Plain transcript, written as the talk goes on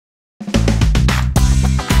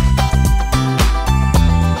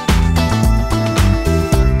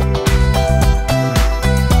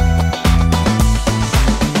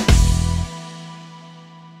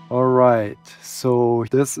So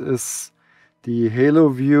this is the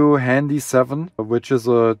Haloview Handy 7, which is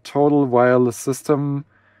a total wireless system,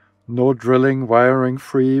 no drilling, wiring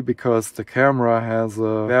free, because the camera has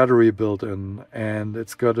a battery built in and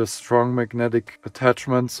it's got a strong magnetic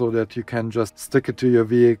attachment so that you can just stick it to your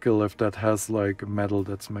vehicle if that has like metal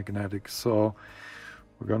that's magnetic. So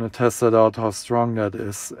we're gonna test that out, how strong that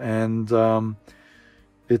is. And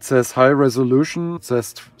it says high resolution, it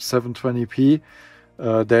says 720p.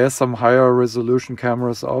 There are some higher resolution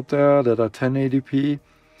cameras out there that are 1080p,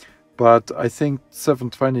 but I think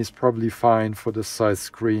 720 is probably fine for this size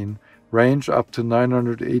screen. Range up to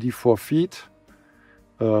 984 feet.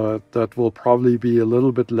 That will probably be a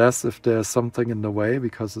little bit less if there's something in the way,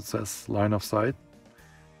 because it says line of sight.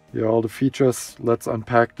 Here are all the features. Let's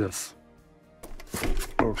unpack this.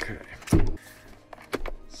 Okay.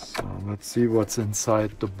 So let's see what's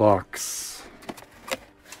inside the box.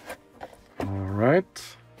 All right.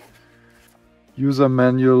 User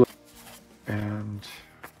manual, and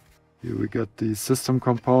here we got the system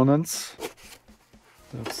components.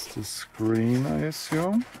 That's the screen, I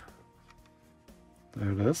assume.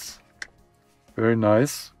 There it is. Very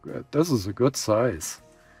nice. This is a good size.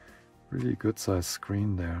 Really good size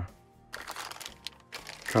screen there.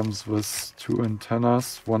 Comes with two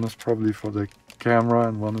antennas. One is probably for the camera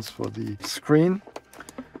and one is for the screen.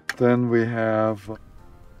 Then we have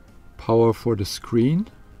power for the screen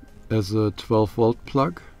as a 12-volt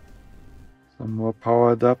plug. Some more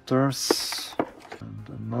power adapters. And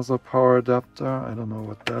another power adapter. I don't know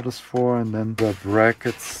what that is for. And then the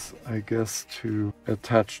brackets, I guess, to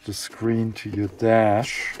attach the screen to your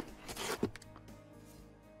dash.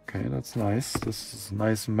 Okay, that's nice. This is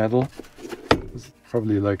nice metal. This is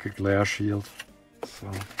probably like a glare shield. So,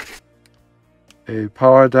 a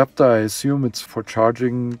power adapter, I assume it's for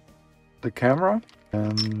charging the camera.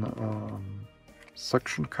 And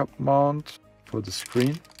suction cup mount for the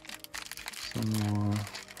screen. Some more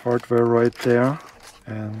hardware right there.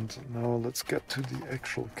 And now let's get to the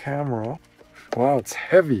actual camera. Wow, it's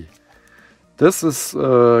heavy. This is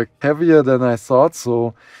heavier than I thought,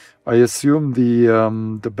 so I assume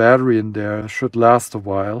the battery in there should last a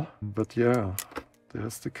while. But yeah,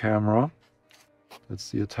 there's the camera.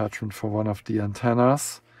 That's the attachment for one of the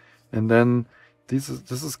antennas. And then this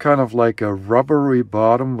is kind of like a rubbery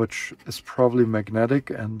bottom, which is probably magnetic,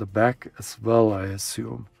 and the back as well, I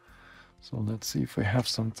assume. So let's see if we have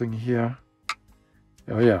something here.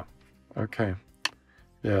 Oh yeah, okay.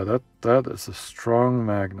 Yeah, that is a strong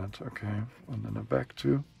magnet. Okay, and then a back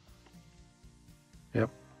too. Yep.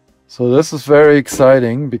 So this is very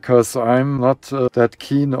exciting because I'm not that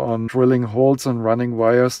keen on drilling holes and running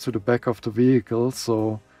wires to the back of the vehicle.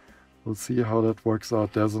 So we'll see how that works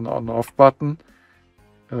out. There's an on-off button.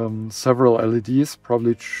 Several LEDs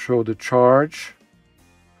probably show the charge.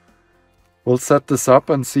 We'll set this up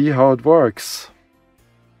and see how it works.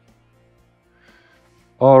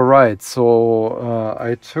 All right, so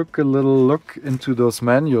I took a little look into those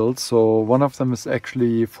manuals. So one of them is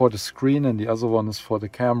actually for the screen and the other one is for the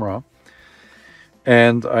camera.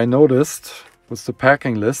 And I noticed with the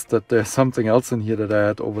packing list that there's something else in here that I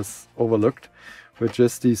had overlooked, which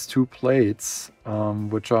is these two plates,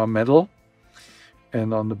 which are metal.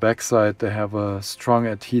 And on the back side they have a strong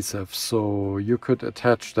adhesive, so you could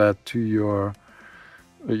attach that to your,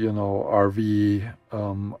 RV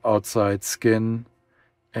outside skin,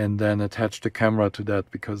 and then attach the camera to that,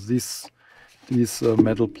 because these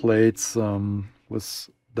metal plates with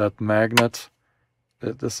that magnet,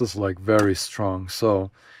 this is like very strong. So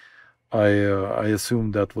I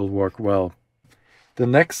assume that will work well. The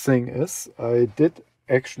next thing is I did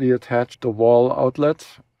actually attach the wall outlet,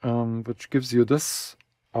 which gives you this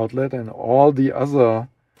outlet, and all the other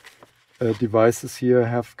devices here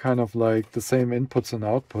have kind of like the same inputs and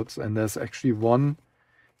outputs, and there's actually one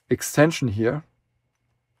extension here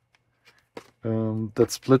that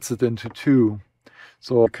splits it into two.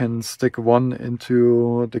 So I can stick one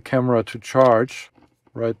into the camera to charge.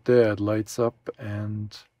 Right there it lights up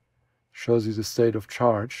and shows you the state of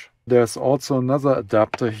charge. There's also another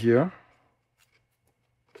adapter here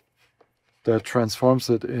that transforms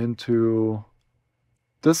it into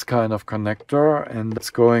this kind of connector, and it's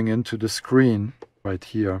going into the screen right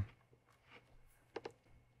here.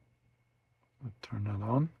 I'll turn that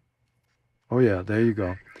on. Oh yeah, there you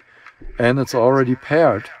go. And it's already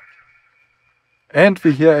paired. And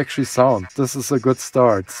we hear actually sound. This is a good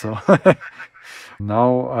start. So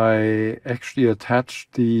now I actually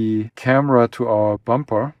attached the camera to our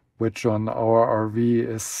bumper, which on our RV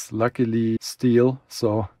is luckily steel.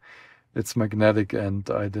 So it's magnetic and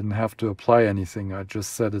I didn't have to apply anything. I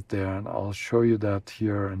just set it there, and I'll show you that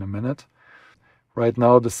here in a minute. Right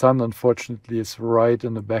now the sun unfortunately is right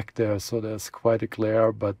in the back there, so there's quite a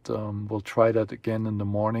glare, but we'll try that again in the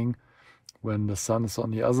morning when the sun is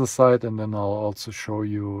on the other side, and then I'll also show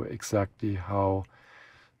you exactly how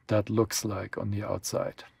that looks like on the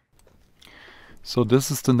outside. So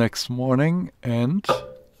this is the next morning, and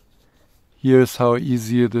here's how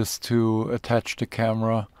easy it is to attach the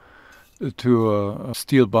camera to a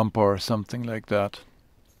steel bumper or something like that.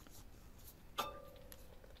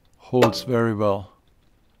 Holds very well.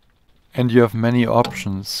 And you have many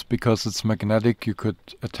options. Because it's magnetic, you could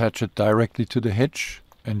attach it directly to the hitch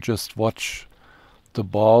and just watch the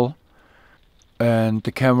ball. And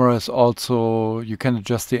the camera is also, you can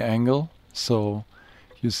adjust the angle. So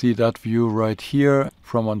you see that view right here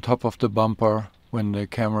from on top of the bumper when the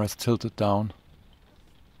camera is tilted down.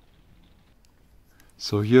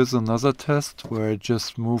 So here's another test where I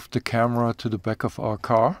just moved the camera to the back of our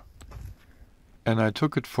car. And I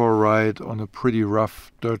took it for a ride on a pretty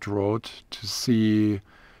rough dirt road to see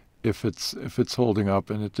if it's holding up,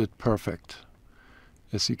 and it did perfect,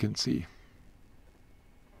 as you can see.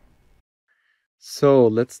 So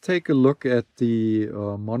let's take a look at the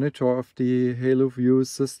monitor of the Haloview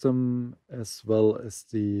system as well as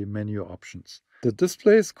the menu options. The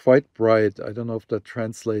display is quite bright. I don't know if that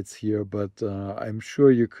translates here, but I'm sure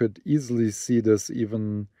you could easily see this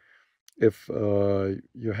even if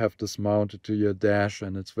you have this mounted to your dash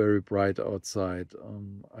and it's very bright outside.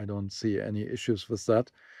 I don't see any issues with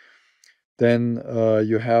that. Then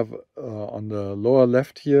you have on the lower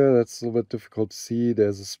left here, that's a little bit difficult to see,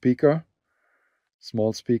 there's a speaker,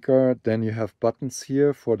 small speaker. Then you have buttons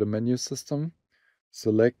here for the menu system.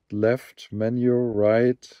 Select left, menu,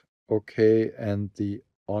 right, OK, and the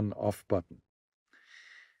on-off button.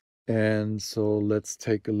 And so let's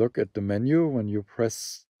take a look at the menu. When you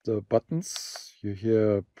press the buttons, you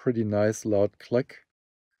hear a pretty nice loud click.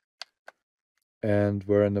 And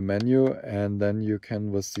we're in the menu, and then you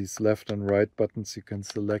can, with these left and right buttons, you can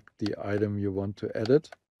select the item you want to edit.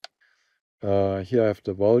 Here I have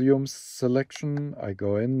the volume selection. I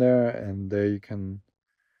go in there, and there you can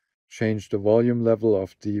change the volume level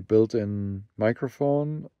of the built-in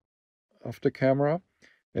microphone of the camera,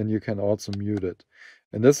 and you can also mute it.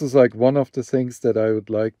 And this is like one of the things that I would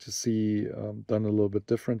like to see done a little bit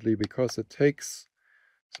differently, because it takes,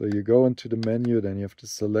 so you go into the menu, then you have to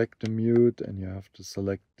select the mute, and you have to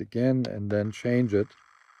select it again and then change it.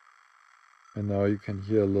 And now you can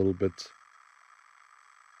hear a little bit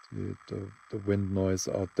the wind noise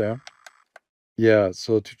out there. Yeah,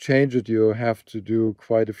 so to change it, you have to do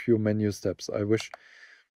quite a few menu steps. I wish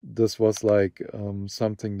this was like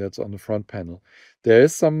something that's on the front panel. There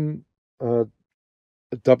is some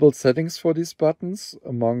double settings for these buttons.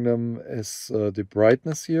 Among them is the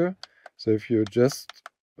brightness here. So if you just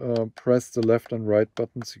press the left and right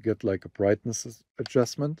buttons, you get like a brightness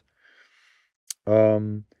adjustment.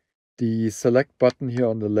 The select button here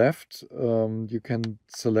on the left, you can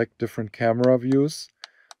select different camera views.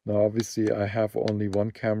 Now obviously I have only one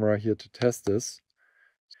camera here to test this.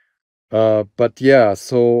 But yeah,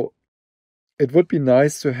 so it would be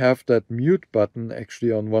nice to have that mute button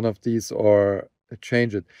actually on one of these, or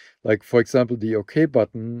change it. Like for example, the OK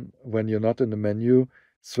button, when you're not in the menu,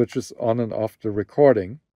 switches on and off the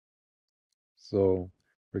recording. So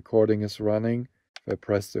recording is running. If I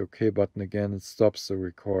press the OK button again, it stops the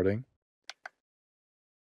recording.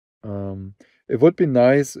 It would be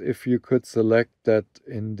nice if you could select that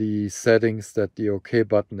in the settings, that the OK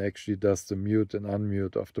button actually does the mute and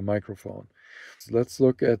unmute of the microphone. So let's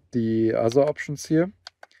look at the other options here.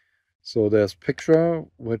 So there's picture,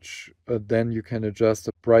 which then you can adjust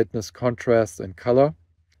the brightness, contrast, and color.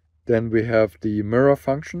 Then we have the mirror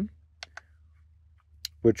function,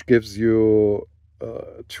 which gives you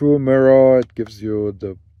true mirror. It gives you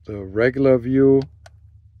the regular view,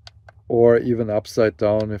 or even upside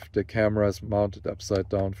down if the camera is mounted upside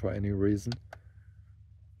down for any reason.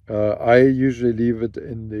 I usually leave it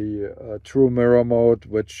in the true mirror mode,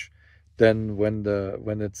 which then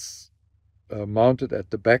when it's mounted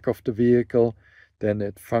at the back of the vehicle, then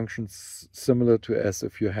it functions similar to as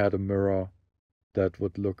if you had a mirror that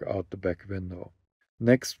would look out the back window.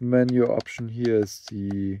 Next menu option here is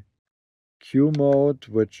the Q mode,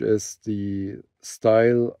 which is the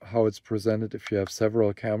style, how it's presented if you have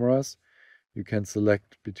several cameras. You can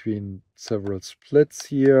select between several splits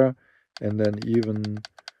here, and then even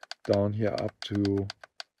down here up to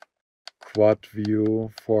quad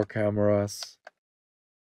view, 4 cameras,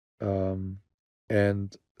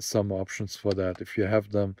 and some options for that. If you have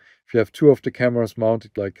 2 of the cameras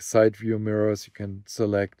mounted like side view mirrors, you can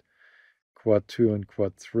select quad 2 and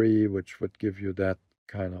quad 3, which would give you that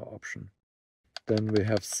kind of option. Then we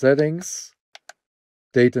have settings.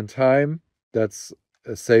 date and time, that's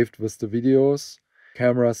saved with the videos,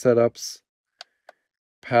 camera setups,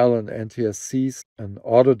 PAL and NTSCs, an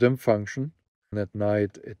auto dim function. And at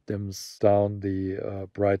night it dims down the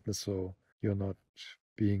brightness so you're not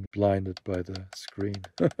being blinded by the screen.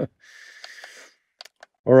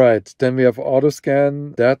 All right, then we have auto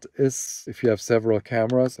scan. That is if you have several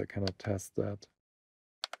cameras. I cannot test that.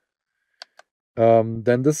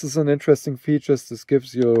 Then this is an interesting feature. This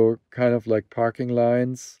gives you kind of like parking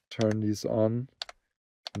lines. Turn these on,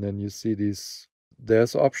 and then you see these.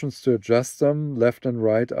 There's options to adjust them left and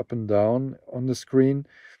right, up and down on the screen.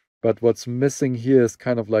 But what's missing here is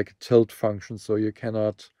kind of like a tilt function, so you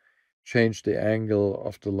cannot change the angle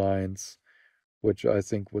of the lines, which I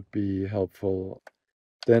think would be helpful.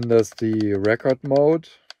 Then there's the record mode,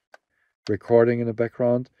 recording in the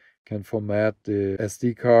background. You can format the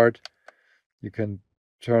SD card. You can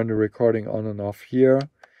turn the recording on and off here.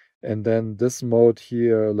 And then this mode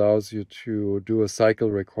here allows you to do a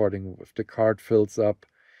cycle recording. If the card fills up,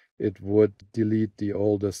 it would delete the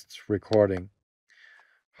oldest recording.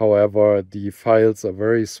 However, the files are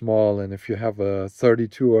very small, and if you have a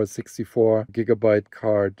 32 or 64 gigabyte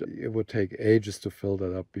card, it would take ages to fill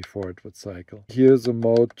that up before it would cycle. Here's a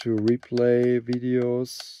mode to replay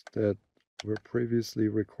videos that were previously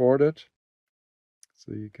recorded.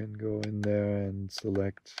 So you can go in there and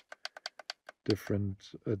select different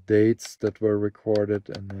dates that were recorded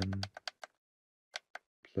and then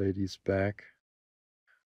play these back.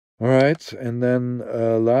 All right, and then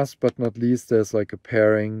last but not least, there's like a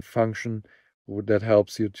pairing function that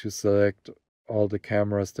helps you to select all the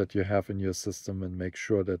cameras that you have in your system and make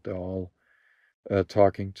sure that they're all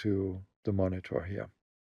talking to the monitor here.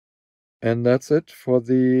 And that's it for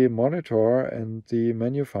the monitor and the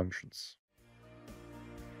menu functions.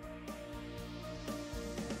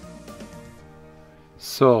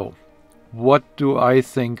 So, what do I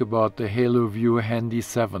think about the Haloview Handy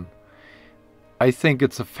 7? I think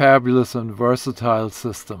it's a fabulous and versatile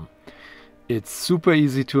system. It's super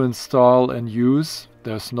easy to install and use.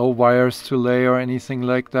 There's no wires to lay or anything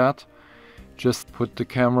like that. Just put the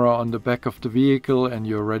camera on the back of the vehicle and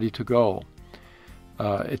you're ready to go.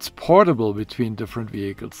 It's portable between different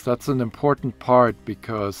vehicles. That's an important part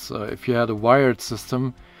because if you had a wired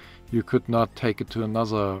system, you could not take it to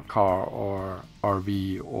another car or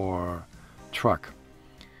RV or truck.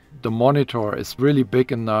 The monitor is really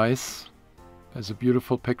big and nice. There's a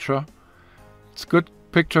beautiful picture. It's good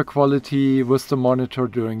picture quality with the monitor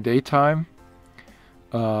during daytime.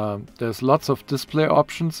 There's lots of display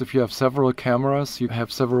options. If you have several cameras, you have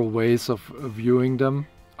several ways of viewing them,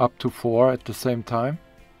 up to 4 at the same time.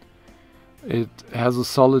 It has a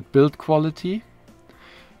solid build quality.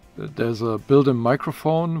 There's a built-in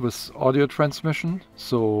microphone with audio transmission,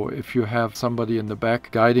 so if you have somebody in the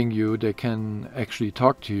back guiding you, they can actually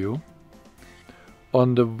talk to you.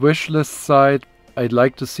 On the wish list side, I'd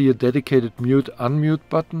like to see a dedicated mute-unmute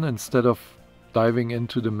button instead of diving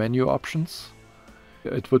into the menu options.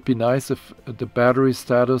 It would be nice if the battery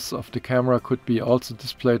status of the camera could be also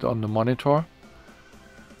displayed on the monitor,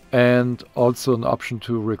 and also an option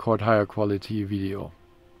to record higher quality video.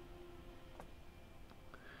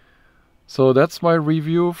 So that's my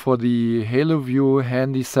review for the Haloview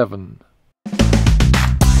Handy 7.